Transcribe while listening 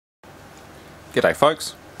G'day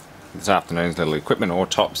folks, this afternoon's little equipment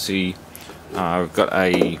autopsy. We've got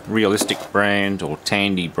a Realistic brand or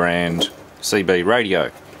Tandy brand CB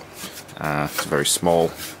radio. It's a very small,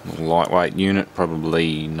 lightweight unit,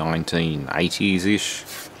 probably 1980s-ish,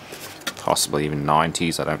 possibly even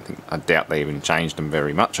 90s. I doubt they even changed them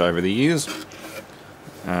very much over the years.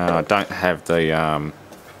 I don't have the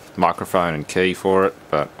microphone and key for it,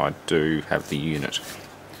 but I do have the unit.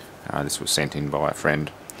 This was sent in by a friend.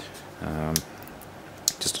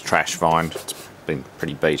 Just a trash find. It's been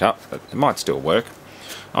pretty beat up, but it might still work.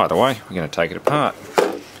 Either way, we're going to take it apart.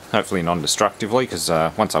 Hopefully non-destructively, because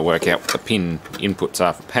once I work out what the pin inputs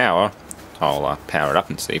are for power, I'll power it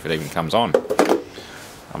up and see if it even comes on.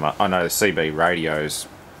 I know the CB radio's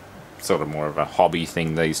sort of more of a hobby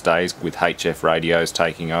thing these days, with HF radios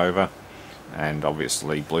taking over, and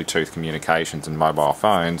obviously Bluetooth communications and mobile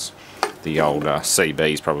phones. The old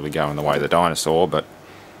CB's probably going the way of the dinosaur, but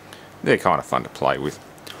they're kind of fun to play with.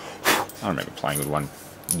 I remember playing with one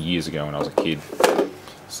years ago when I was a kid,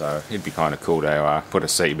 so it'd be kind of cool to put a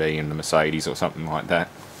CB in the Mercedes or something like that.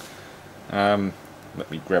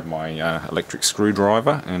 Let me grab my electric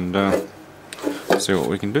screwdriver and see what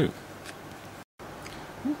we can do.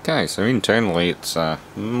 Okay, so internally it's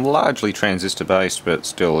largely transistor based, but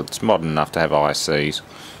still it's modern enough to have ICs.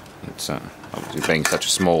 It's obviously being such a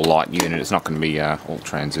small light unit, it's not going to be all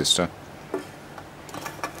transistor.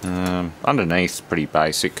 Underneath, pretty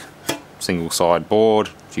basic. Single side board,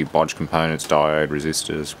 a few bodge components, diode,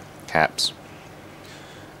 resistors, caps.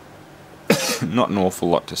 Not an awful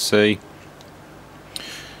lot to see.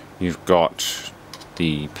 You've got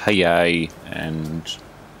the PA and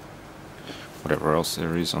whatever else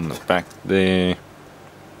there is on the back there.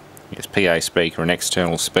 Yes, PA speaker, an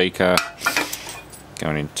external speaker.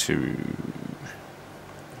 Going into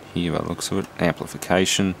here by the looks of it,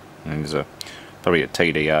 amplification, and there's probably a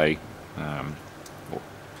TDA or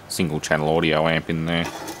single channel audio amp in there.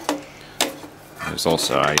 There's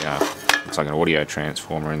also a looks like an audio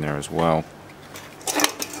transformer in there as well.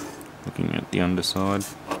 Looking at the underside,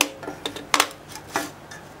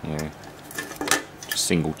 yeah, just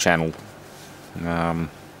single channel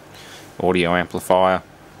audio amplifier.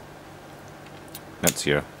 That's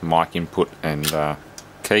your mic input and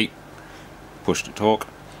key, push to talk.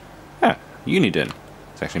 Uniden.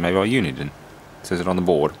 It's actually made by Uniden. It says it on the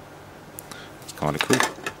board. It's kind of cool.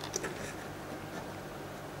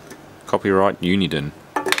 Copyright Uniden.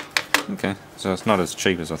 Okay, so it's not as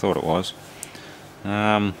cheap as I thought it was.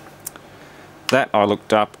 That I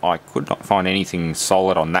looked up. I could not find anything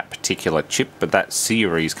solid on that particular chip, but that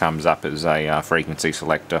series comes up as a frequency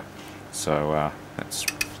selector. So that's,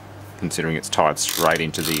 considering it's tied straight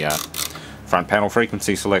into the front panel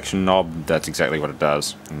frequency selection knob, that's exactly what it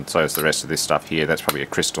does. And so is the rest of this stuff here. That's probably a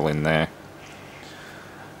crystal in there.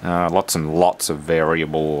 Lots and lots of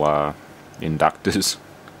variable inductors.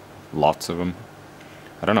 Lots of them.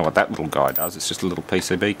 I don't know what that little guy does. It's just a little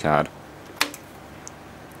PCB card.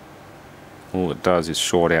 All it does is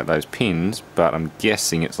short out those pins, but I'm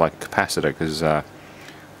guessing it's like a capacitor, because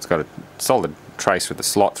it's got a solid trace with a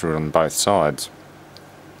slot through it on both sides.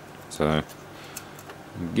 So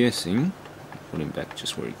I'm guessing, put him back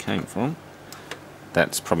just where he came from,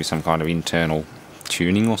 that's probably some kind of internal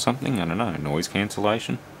tuning or something. I don't know, noise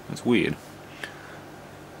cancellation. That's weird.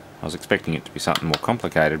 I was expecting it to be something more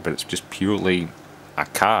complicated, but it's just purely a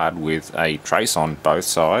card with a trace on both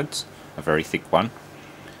sides, a very thick one.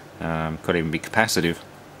 Could even be capacitive,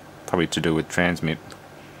 probably to do with transmit.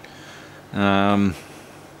 AM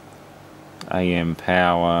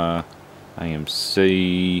power,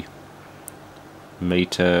 AMC,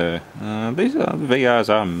 meter. These VRs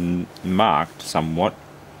are marked somewhat.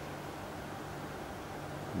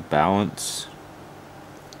 Balance.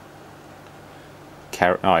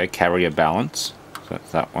 Carrier balance. So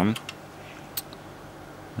that's that one.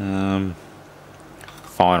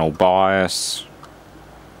 Final bias.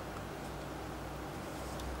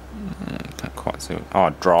 Can't quite see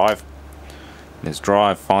it. Drive. There's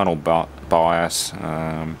drive, final bias.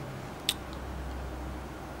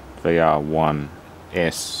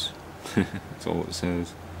 VR1S. That's all it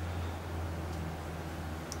says.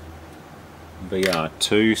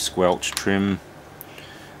 VR2 squelch trim.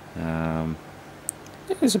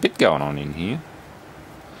 There's a bit going on in here.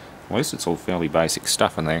 At least it's all fairly basic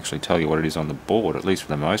stuff, and they actually tell you what it is on the board, at least for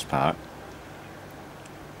the most part.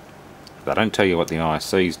 They don't tell you what the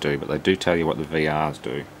ICs do, but they do tell you what the VRs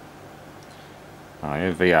do. Oh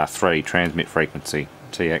yeah, VR3, transmit frequency,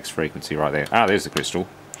 TX frequency right there. There's the crystal.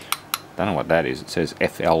 Don't know what that is. It says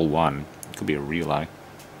FL1. It could be a relay.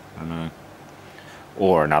 I don't know.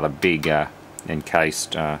 Or another big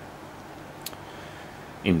encased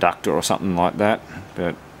inductor or something like that,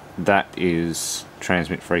 but that is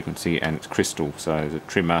transmit frequency and it's crystal, so there's a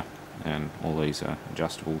trimmer and all these are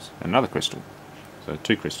adjustables. Another crystal, so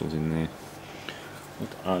 2 crystals in there.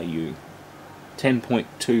 What are you?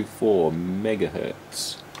 10.24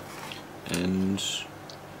 megahertz and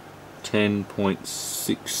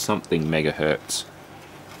 10.6 something megahertz.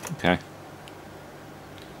 Okay.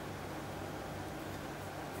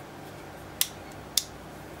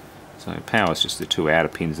 So power is just the 2 outer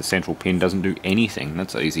pins. The central pin doesn't do anything.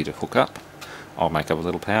 That's easy to hook up. I'll make up a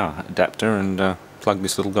little power adapter and plug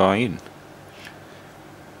this little guy in.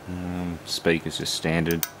 Speaker's just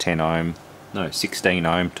standard 16 ohm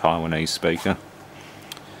Taiwanese speaker.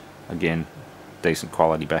 Again, decent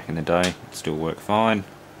quality back in the day. It still work fine.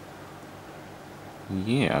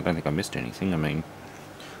 Yeah, I don't think I missed anything. I mean,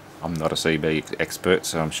 I'm not a CB expert,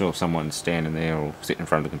 so I'm sure someone's standing there or sitting in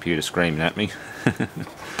front of the computer screaming at me.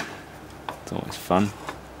 It's always fun.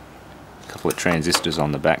 A couple of transistors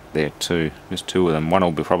on the back there too. There's 2 of them. One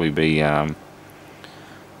will probably be,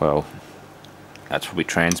 well, that's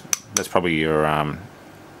probably your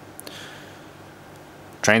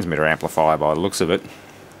transmitter amplifier by the looks of it.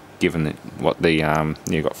 Given that what the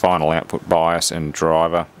you've got final output bias and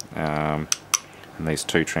driver, and these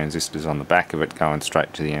 2 transistors on the back of it going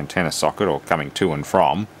straight to the antenna socket or coming to and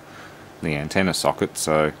from the antenna socket.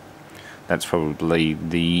 So that's probably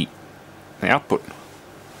the output.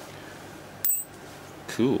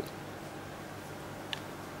 Cool.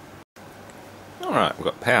 Alright, we've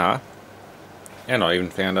got power, and I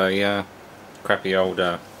even found a crappy old,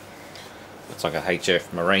 it's like a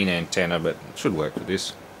HF marine antenna, but it should work with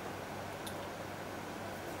this.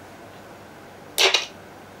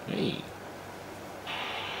 Hey.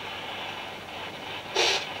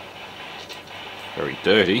 Very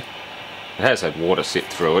dirty. It has had water sit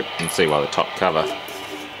through it. You can see by the top cover.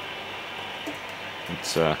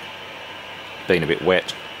 It's been a bit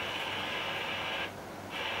wet.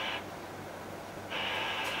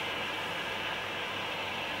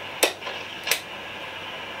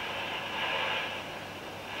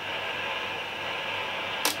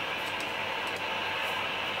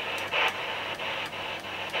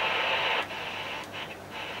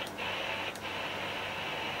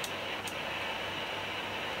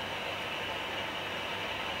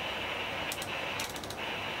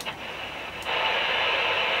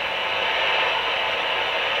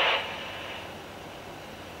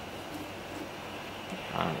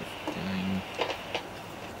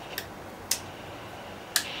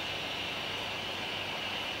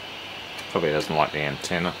 Probably doesn't like the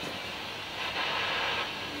antenna.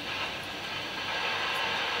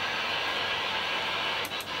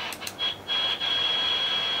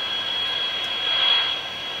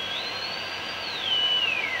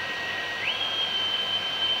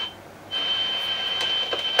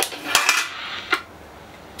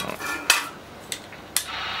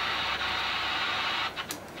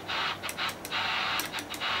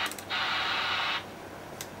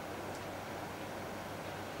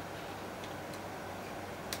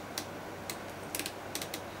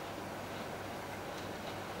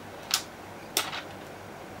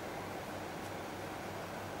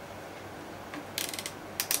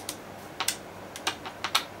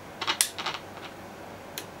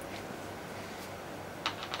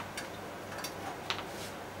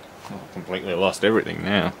 I've completely lost everything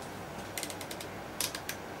now.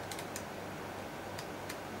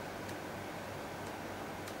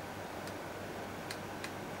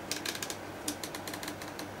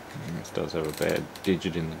 And this does have a bad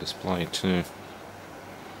digit in the display too.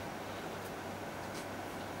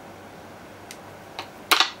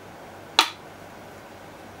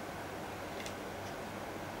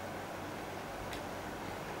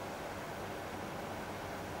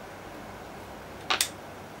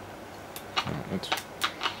 That's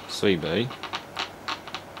CB.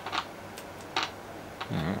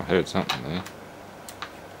 Oh, I heard something there.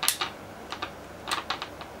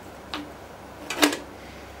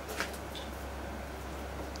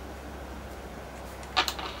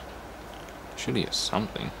 Should hear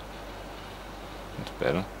something. That's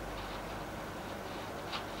better.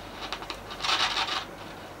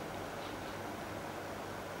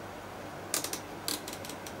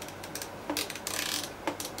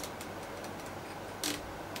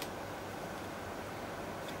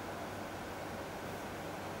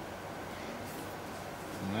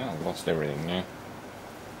 Well, I've lost everything now.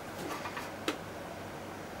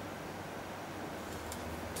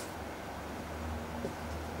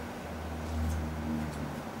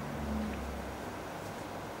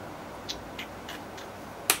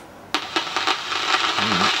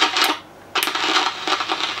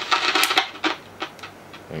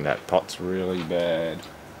 think that pot's really bad.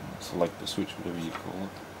 Select the switch, whatever you call it.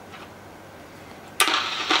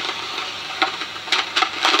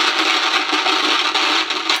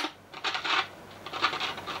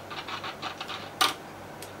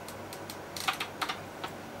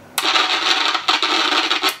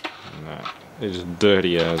 No, it's just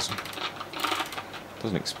dirty as.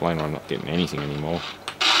 Doesn't explain why I'm not getting anything anymore.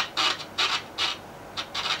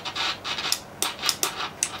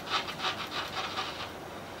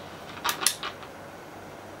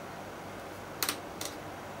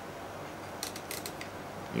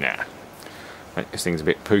 Nah, this thing's a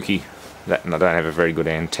bit pooky. That, and I don't have a very good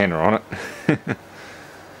antenna on it.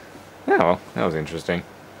 Oh well, that was interesting.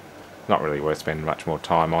 Not really worth spending much more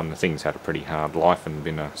time on. The thing's had a pretty hard life and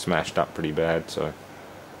been smashed up pretty bad, so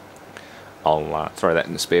I'll throw that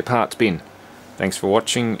in the spare parts bin. Thanks for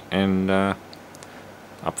watching, and up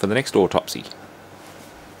for the next autopsy.